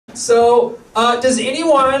So, does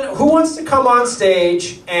anyone who wants to come on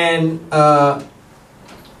stage and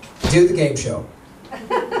do the game show?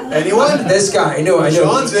 Anyone? This guy. I know.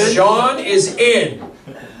 Sean's in. Sean is in.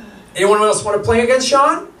 Anyone else want to play against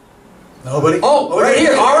Sean? Nobody? Oh, right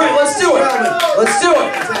here. All right, let's do it. Let's do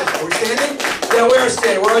it. Are we standing? Yeah, we are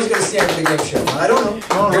standing. We're always going to stand for the game show. I don't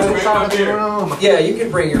know. Yeah, you can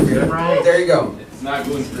bring your beer. Right. There you go. It's not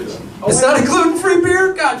gluten-free though. It's not a gluten-free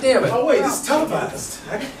beer? God damn it. Oh wait, this is televised.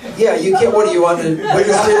 Yeah, you can't. What do you want? A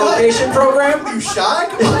relocation program? Are you shy?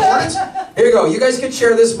 Come on, Lawrence. Here you go. You guys can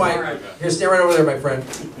share this mic. Here, stand right over there, my friend.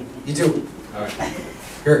 You too. All right.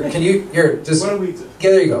 Here, can you? Here, just. What are we?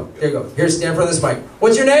 Yeah, there you go. There you go. Here, stand in front of this mic.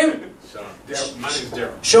 What's your name? Sean. My name's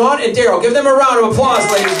Daryl. Sean and Daryl. Give them a round of applause,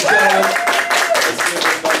 ladies and gentlemen.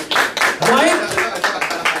 Mike.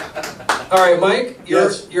 All right, Mike. You're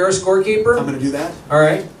a scorekeeper. I'm going to do that. All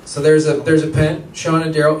right. So there's a pen. Sean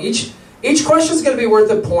and Daryl. Each question is going to be worth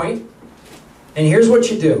a point. And here's what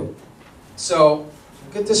you do. So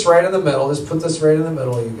get this right in the middle. Just put this right in the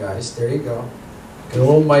middle, you guys. There you go. Get a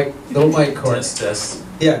little mic cord. Test.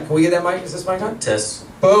 Yeah. Can we get that mic? Is this mic on? Test.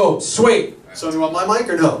 Boom. Sweet. So do you want my mic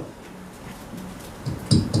or no?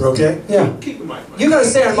 We're okay? Yeah. Keep the mic. You got to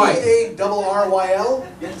stay on mic. P-A-R-R-Y-L?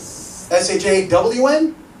 Yes.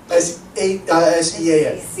 S-H-A-W-N?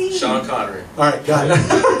 S-E-A-N. Sean Connery. All right, got it.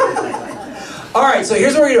 All right, so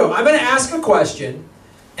here's what we're going to do. I'm going to ask a question,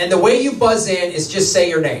 and the way you buzz in is just say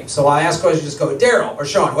your name. So I'll ask questions, just go Daryl or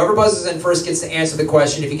Sean. Whoever buzzes in first gets to answer the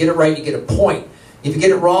question. If you get it right, you get a point. If you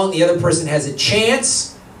get it wrong, the other person has a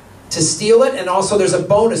chance to steal it, and also there's a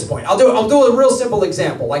bonus point. I'll do a real simple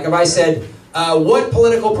example. Like if I said, what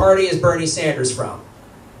political party is Bernie Sanders from?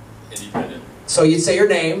 Independent. So you'd say your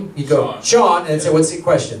name, you'd go Sean, and then say, what's the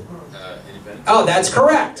question? Independent. Oh, that's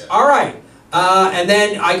correct. Yeah. All right. And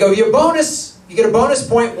then I go, you a bonus. You get a bonus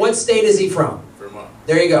point. What state is he from? Vermont.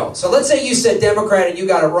 There you go. So let's say you said Democrat and you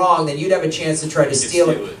got it wrong, then you'd have a chance to try to steal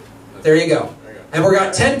it. There you go. And we've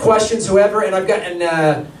got 10 questions. Whoever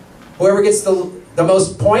whoever gets the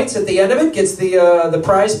most points at the end of it gets the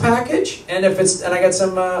prize package. And I got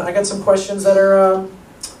some questions that are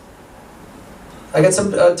I got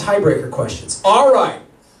some tiebreaker questions. All right.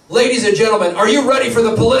 Ladies and gentlemen, are you ready for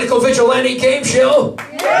the Political Vigilante game show?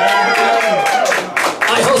 Yeah.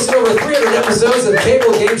 I hosted over 300 episodes of the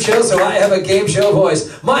cable game show, so I have a game show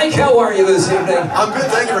voice. Mike, how are you this evening? I'm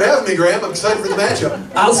good. Thank you for having me, Graham. I'm excited for the matchup.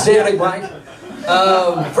 Outstanding, Mike.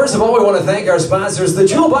 First of all, we want to thank our sponsors, the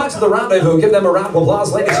JewelBox of the Rendezvous. Give them a round of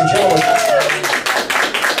applause, ladies and gentlemen.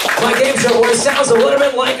 My game show voice sounds a little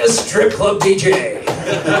bit like a strip club DJ.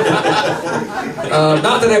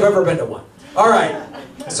 Not that I've ever been to one. All right.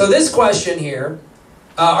 So this question here,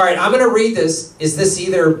 all right, I'm going to read this. Is this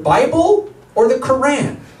either Bible or the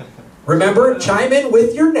Quran? Remember, chime in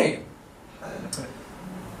with your name.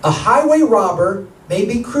 A highway robber may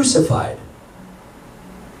be crucified.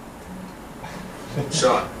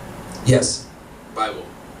 Sean. Yes. Bible.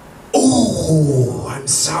 Ooh, I'm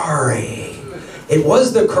sorry. It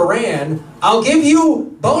was the Quran. I'll give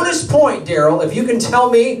you bonus point, Daryl, if you can tell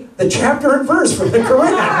me the chapter and verse from the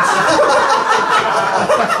Quran.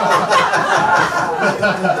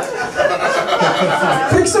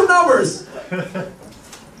 Pick some numbers.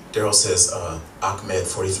 Daryl says, Ahmed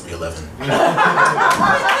 4311.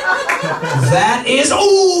 That is,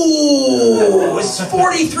 ooh, it's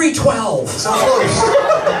 4312. So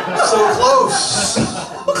close.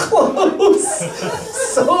 So close.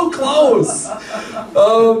 So close.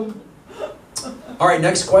 All right,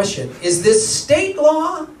 next question. Is this state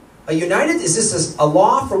law is this a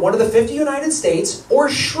law for one of the 50 United States or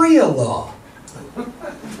Sharia law?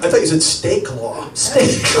 I thought you said steak law.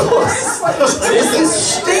 Steak law. Is this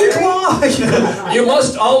steak law? You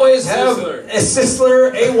must always have a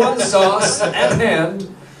Sizzler A1 sauce at hand.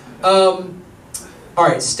 All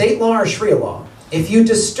right, state law or Sharia law. If you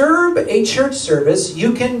disturb a church service,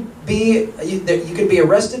 you can be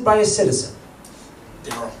arrested by a citizen.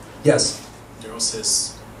 Daryl. Yes. Daryl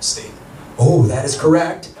says state. Oh, that is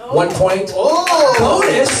correct. 1 point. Oh!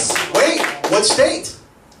 Bonus. Wait, what state?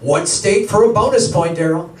 What state for a bonus point,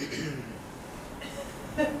 Daryl?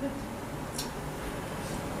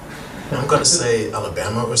 I'm gonna say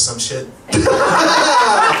Alabama or some shit.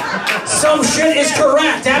 Some shit is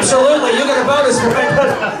correct. Absolutely. You get a bonus point.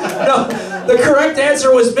 No, the correct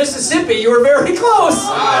answer was Mississippi. You were very close.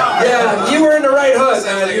 Yeah, you were in the right hood.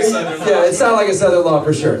 Yeah, it sounded like a Southern law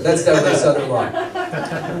for sure. That's definitely a Southern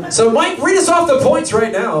law. So, Mike, read us off the points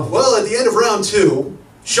right now. Well, at the end of round 2,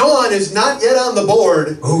 Sean is not yet on the board,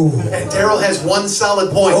 and Daryl has 1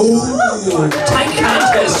 solid point. Ooh, tight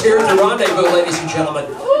contest here at the Rendezvous, ladies and gentlemen.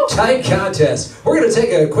 Tight contest. We're going to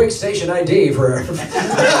take a quick station ID for...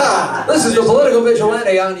 This is the Political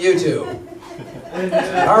Vigilante on YouTube.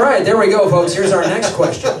 All right, there we go, folks. Here's our next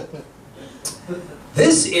question.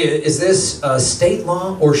 Is this state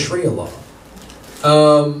law or Sharia law?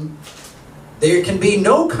 There can be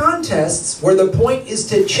no contests where the point is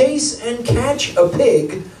to chase and catch a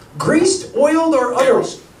pig, greased, oiled, or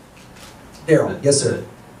otherwise. Daryl, yes, sir.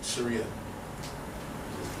 Sharia.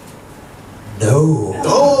 No.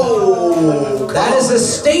 Oh, That is a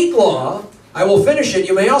state law. I will finish it.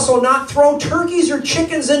 You may also not throw turkeys or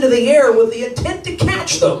chickens into the air with the intent to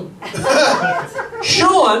catch them.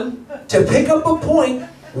 Sean, to pick up a point,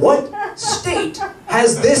 what state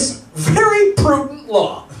has this very prudent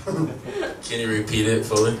law? Can you repeat it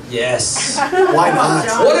fully? Yes. Why not?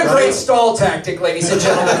 What a great stall tactic, ladies and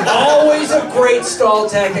gentlemen. Always a great stall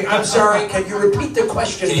tactic. I'm sorry, can you repeat the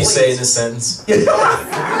question, Can you please? say it in a sentence?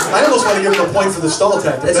 I almost want to give him a point for the stall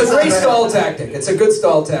tactic. It's a That's not great bad. stall tactic. It's a good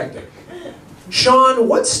stall tactic. Sean,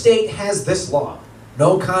 what state has this law?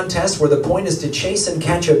 No contest where the point is to chase and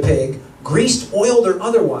catch a pig, greased, oiled, or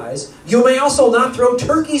otherwise. You may also not throw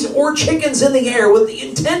turkeys or chickens in the air with the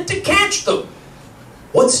intent to catch them.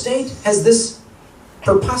 What state has this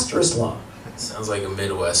preposterous law? Sounds like a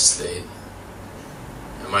Midwest state.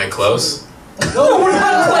 Am I close? No, we're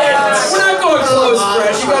not playing. We're not going close,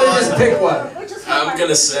 Fresh. You gotta just pick one. I'm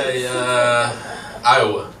gonna say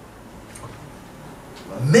Iowa.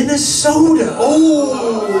 Minnesota.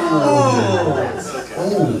 Oh.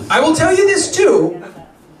 I will tell you this too.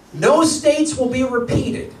 No states will be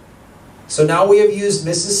repeated. So now we have used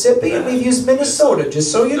Mississippi and we've used Minnesota.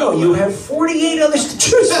 Just so you know, you have 48 others to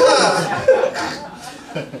choose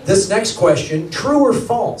from. This next question, true or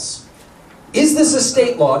false? Is this a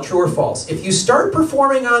state law, true or false? If you start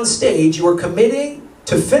performing on stage, you are committing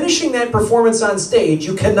to finishing that performance on stage.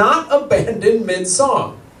 You cannot abandon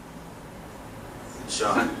mid-song.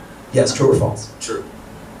 Sean. Yes, true or false? True.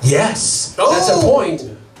 Yes, that's a point.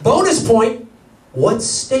 Bonus point, what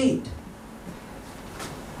state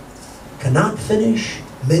cannot finish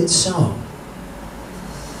mid-song?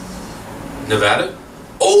 Nevada?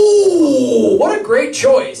 Oh, what a great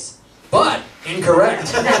choice, but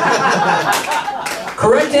incorrect.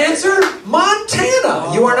 Correct answer,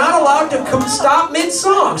 Montana. You are not allowed to stop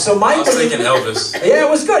mid-song. So Mike, I was thinking Elvis. yeah, it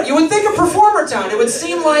was good. You would think a performer town. It would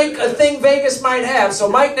seem like a thing Vegas might have. So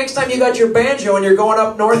Mike, next time you got your banjo and you're going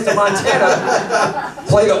up north to Montana,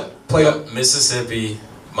 play up. Mississippi,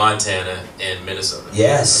 Montana, and Minnesota.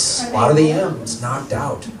 Yes, a lot of the M's knocked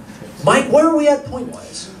out. Mike, where are we at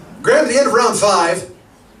point-wise? Grab the end of round 5.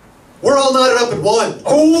 We're all knotted up at 1.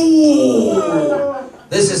 Ooh!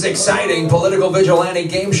 This is exciting. Political Vigilante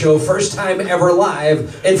game show, first time ever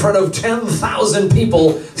live in front of 10,000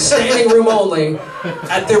 people, standing room only,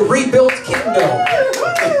 at the rebuilt Kingdom.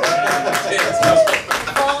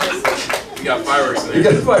 You got fireworks there. You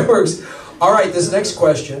got fireworks. All right, this next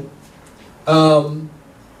question. Bible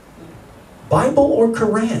or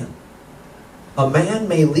Quran? A man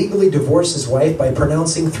may legally divorce his wife by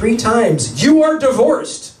pronouncing 3 times, "You are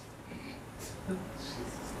divorced."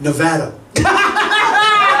 Nevada.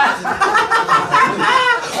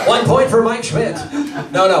 1 point for Mike Schmidt.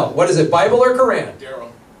 No. What is it, Bible or Quran?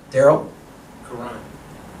 Daryl? Quran.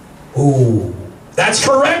 Ooh. That's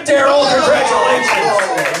correct, Daryl. Congratulations.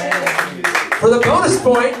 For the bonus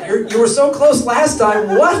point, you were so close last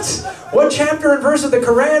time. What chapter and verse of the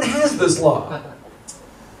Quran has this law?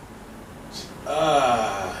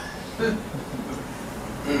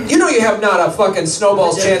 You know you have not a fucking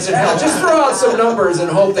snowball's chance in hell. Just throw out some numbers and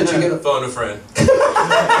hope that you get a... Phone a friend.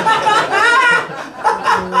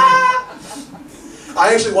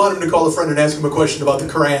 I actually want him to call a friend and ask him a question about the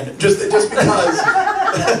Quran. Just because.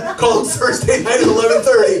 Call him Thursday night at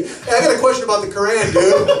 11:30. Hey, I got a question about the Quran,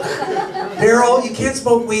 dude. Daryl, you can't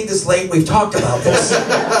smoke weed this late. We've talked about this. I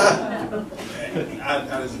don't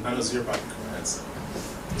hear about the Quran, so.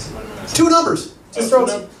 2 numbers. Just throw...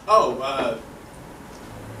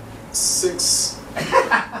 6.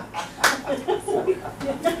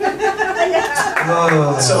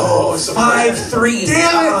 So 5-3.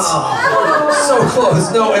 Damn it! So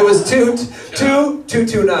close. No, it was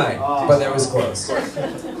 2-2-9. But that was close.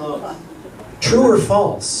 True or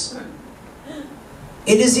false?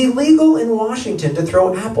 It is illegal in Washington to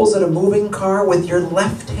throw apples at a moving car with your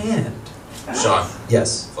left hand. Sean.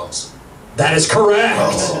 Yes. False. That is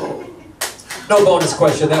correct. No bonus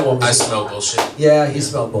question, that one was... I smell bullshit. Yeah, he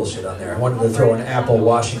smelled bullshit on there. I wanted to throw an Apple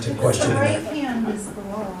Washington question in there. The right hand is the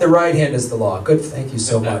law. The right hand is the law. Good, thank you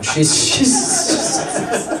so much.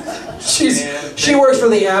 She works for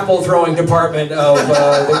the apple throwing department of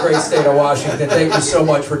the great state of Washington. Thank you so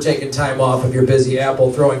much for taking time off of your busy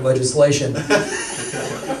apple throwing legislation.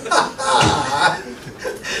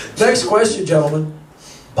 Next question, gentlemen.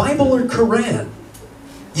 Bible or Quran?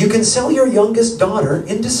 You can sell your youngest daughter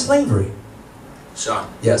into slavery. Sean.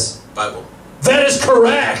 Yes. Bible. That is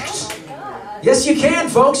correct. Yes, you can,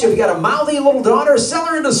 folks. If you got a mouthy little daughter, sell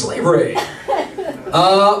her into slavery.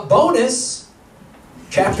 Bonus,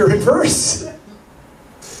 chapter and verse.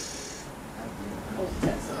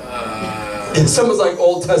 Someone's like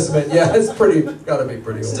Old Testament. Yeah, it's pretty. Gotta be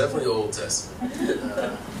pretty It's old. definitely Old Testament.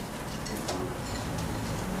 I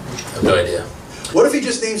have no idea. What if he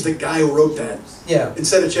just names the guy who wrote that? Yeah.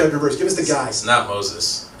 Instead of chapter and verse, give us the guy. It's not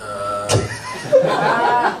Moses.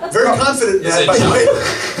 Very confident in Is that, it by the John? way.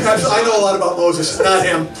 I know a lot about Moses, not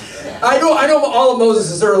him. I know all of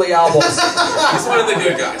Moses' early albums. He's one of the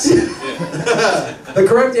good guys. Yeah. The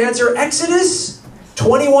correct answer, Exodus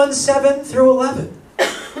 21:7 through 11.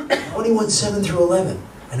 21:7 through 11.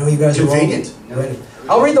 I know you guys are Convenient. Ready.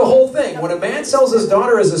 I'll read the whole thing. When a man sells his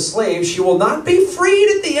daughter as a slave, she will not be freed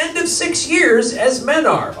at the end of 6 years as men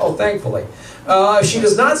are. Oh, thankfully. If she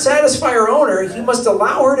does not satisfy her owner, he must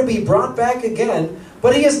allow her to be brought back again,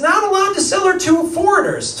 but he is not allowed to sell her to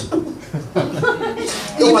foreigners. Even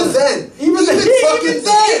then. Even then.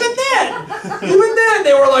 Even then,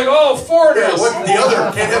 they were like, oh, foreigners. Yeah, what, the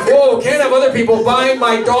other? Can't have other people buying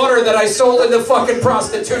my daughter that I sold into fucking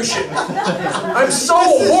prostitution. I'm so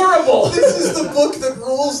horrible. This is the book that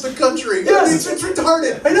rules the country. Yes. It's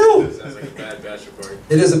retarded. I know. Sounds like a bad bachelor party.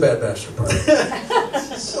 It is a bad bachelor party.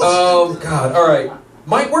 Oh, God. All right.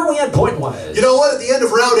 Mike, where are we at point-wise? You know what? At the end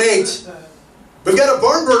of round 8, we've got a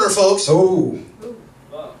barn burner, folks. Oh.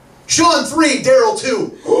 Sean 3, Daryl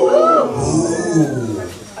 2. Ooh.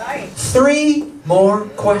 3 more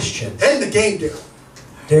questions. End the game, Daryl.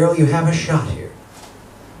 Daryl, you have a shot here.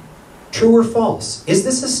 True or false? Is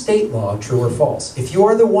this a state law, true or false? If you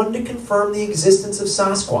are the one to confirm the existence of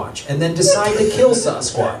Sasquatch and then decide to kill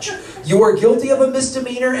Sasquatch, you are guilty of a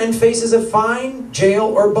misdemeanor and faces a fine, jail,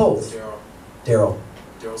 or both. Daryl.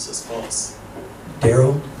 Daryl says false.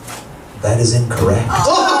 Daryl, that is incorrect.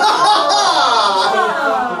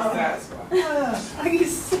 Are you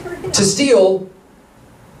serious? To steal,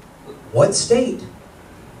 what state?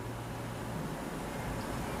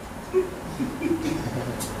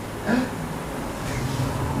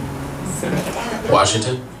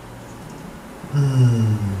 Washington.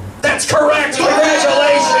 That's correct!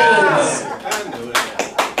 Congratulations!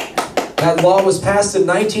 That law was passed in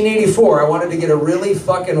 1984. I wanted to get a really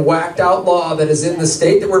fucking whacked out law that is in the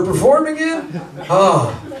state that we're performing in.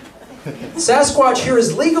 Oh. Sasquatch here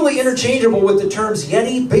is legally interchangeable with the terms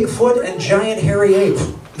Yeti, Bigfoot, and giant hairy ape.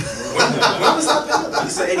 When was that? You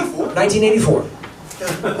said 84? 1984.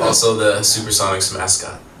 Also the Supersonics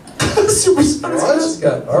mascot. Supersonic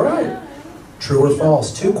mascot. All right. True or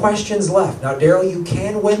false? 2 questions left. Now, Daryl, you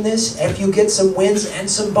can win this if you get some wins and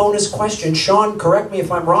some bonus questions. Sean, correct me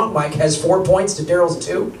if I'm wrong. Mike has 4 points to Daryl's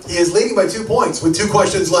 2. He is leading by 2 points with 2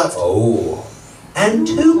 questions left. Oh. And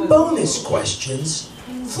 2 bonus questions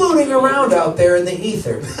floating around out there in the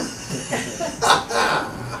ether.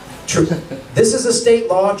 True. This is a state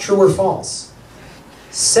law, true or false?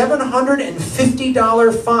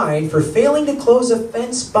 $750 fine for failing to close a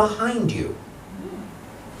fence behind you.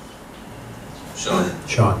 Sean.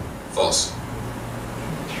 Sean. False.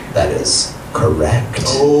 That is correct.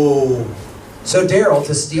 Oh. So, Daryl,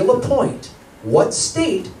 to steal a point, what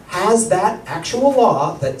state has that actual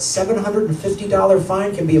law that $750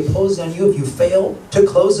 fine can be imposed on you if you fail to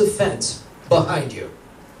close a fence behind you?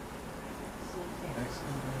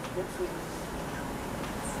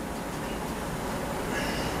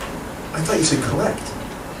 I thought you said correct.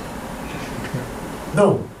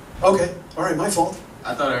 No. Okay. All right, my fault.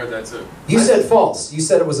 I thought I heard that too. You said false. You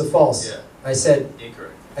said it was a false. Yeah. I said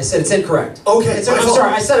Incorrect. it's incorrect. Okay. I'm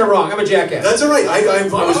sorry. I said it wrong. I'm a jackass. That's all right. I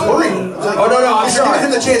was worried. I was like, Oh, no, I'm you're sorry.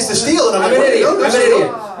 giving him the chance to steal, and I'm like, an idiot. no, I'm an idiot.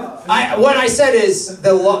 What I said is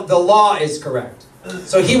the law is correct.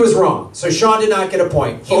 So he was wrong. So Sean did not get a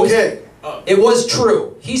point. Okay. It was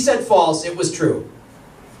true. He said false. It was true.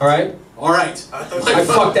 All right? All right. I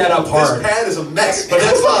fucked that up hard. This pad is a mess, but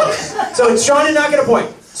that's fine. So Sean did not get a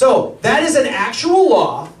point. So that is an actual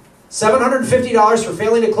law. $750 for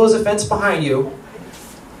failing to close a fence behind you.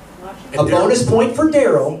 A bonus point for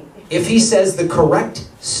Daryl if he says the correct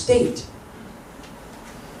state.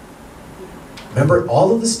 Remember,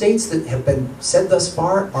 all of the states that have been said thus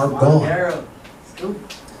far are gone. I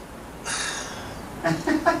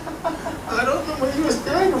don't know what he was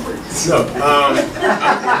trying to bring. No,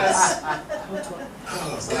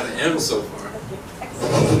 it's not an M so far.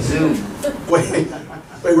 Wait,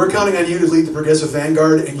 we're counting on you to lead the Progressive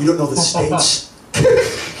Vanguard, and you don't know the states.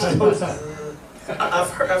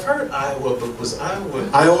 I've heard Iowa, but was Iowa?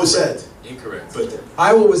 Iowa said. Incorrect. But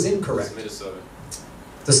Iowa was incorrect. It's Minnesota.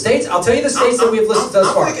 The states, I'll tell you the states that we've listed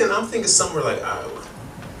thus far. I'm thinking somewhere like Iowa.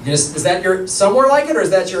 Is that your, somewhere like it, or is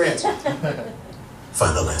that your answer?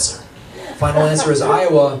 Final answer. Final answer is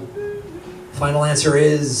Iowa. Final answer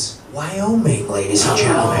is Wyoming, ladies and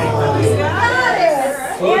gentlemen.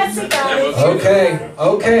 Yes, he got it. Okay,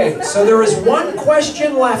 okay. So there is one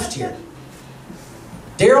question left here.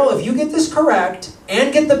 Daryl, if you get this correct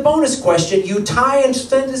and get the bonus question, you tie and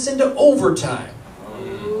send us into overtime.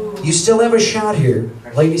 You still have a shot here,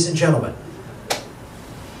 ladies and gentlemen.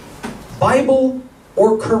 Bible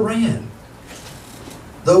or Quran?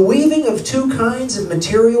 The weaving of two kinds of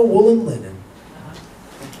material, wool and linen,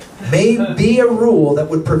 may be a rule that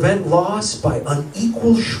would prevent loss by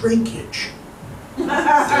unequal shrinkage.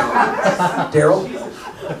 Daryl?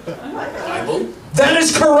 Bible? That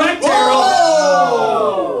is correct,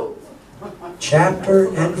 Daryl! Chapter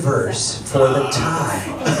and verse for the tie.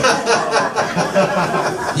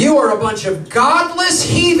 You are a bunch of godless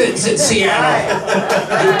heathens in Seattle.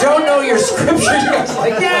 You don't know your scripture. You're just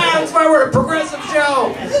like, yeah, that's why we're a progressive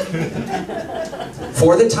show.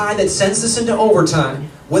 For the tie that sends us into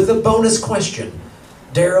overtime with a bonus question.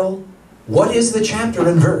 Daryl, what is the chapter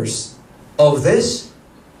and verse of this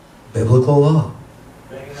biblical law?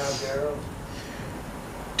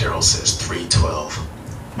 Daryl says 3:12.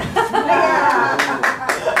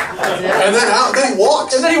 and then he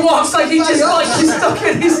walks. And then he walks like he just like he's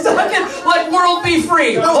stuck in like world be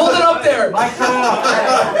free. Hold it up there.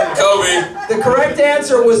 Kobe. The correct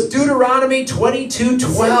answer was Deuteronomy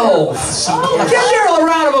 22:12. Give Daryl a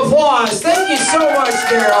round of applause. Thank you so much,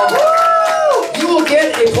 Daryl. You will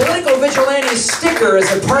get a Political Vigilante sticker as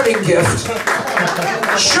a parting gift.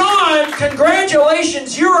 Sean,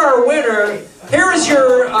 congratulations, you're our winner. Here is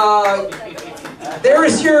your there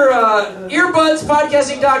is your Earbuds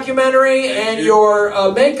podcasting documentary and your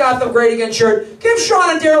Make Gotham Great Again shirt. Give Sean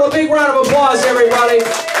and Daryl a big round of applause, everybody.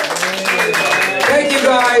 Thank you,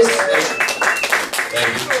 guys.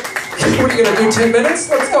 Thank you. What are you going to do, 10 minutes?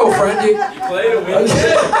 Let's go, friend. You played a win.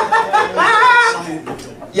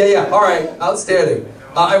 Yeah, all right, outstanding.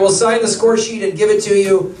 I will sign the score sheet and give it to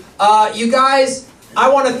you. You guys, I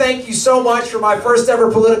want to thank you so much for my first ever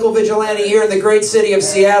Political Vigilante here in the great city of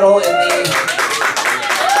Seattle in the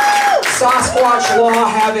Sasquatch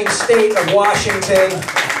law-having state of Washington.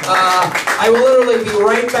 I will literally be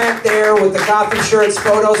right back there with the Gotham shirts.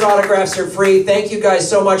 Photos, autographs are free. Thank you guys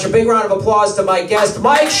so much. A big round of applause to my guest,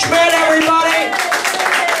 M.I.c Schmidt, everybody.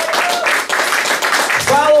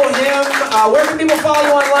 Follow him. Where can people follow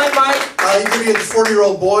you online, Mike? You can be at the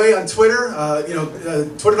 40-year-old boy on Twitter.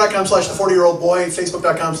 Twitter.com/the40-year-old boy,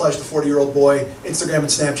 Facebook.com/the40-year-old boy, Instagram and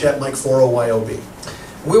Snapchat, Mike40YOB.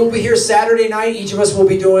 We will be here Saturday night. Each of us will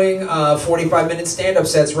be doing 45-minute stand-up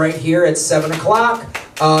sets right here at 7 o'clock.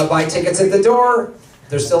 Buy tickets at the door.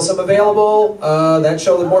 There's still some available. That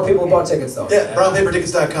show that more people have bought tickets, though. Yeah,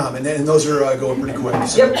 brownpapertickets.com, and those are going pretty quick.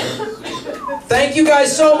 So. Yep. Thank you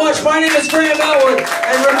guys so much. My name is Graham Elwood.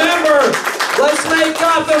 And remember, let's make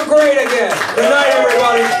Gotham great again. Good night,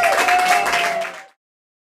 everybody.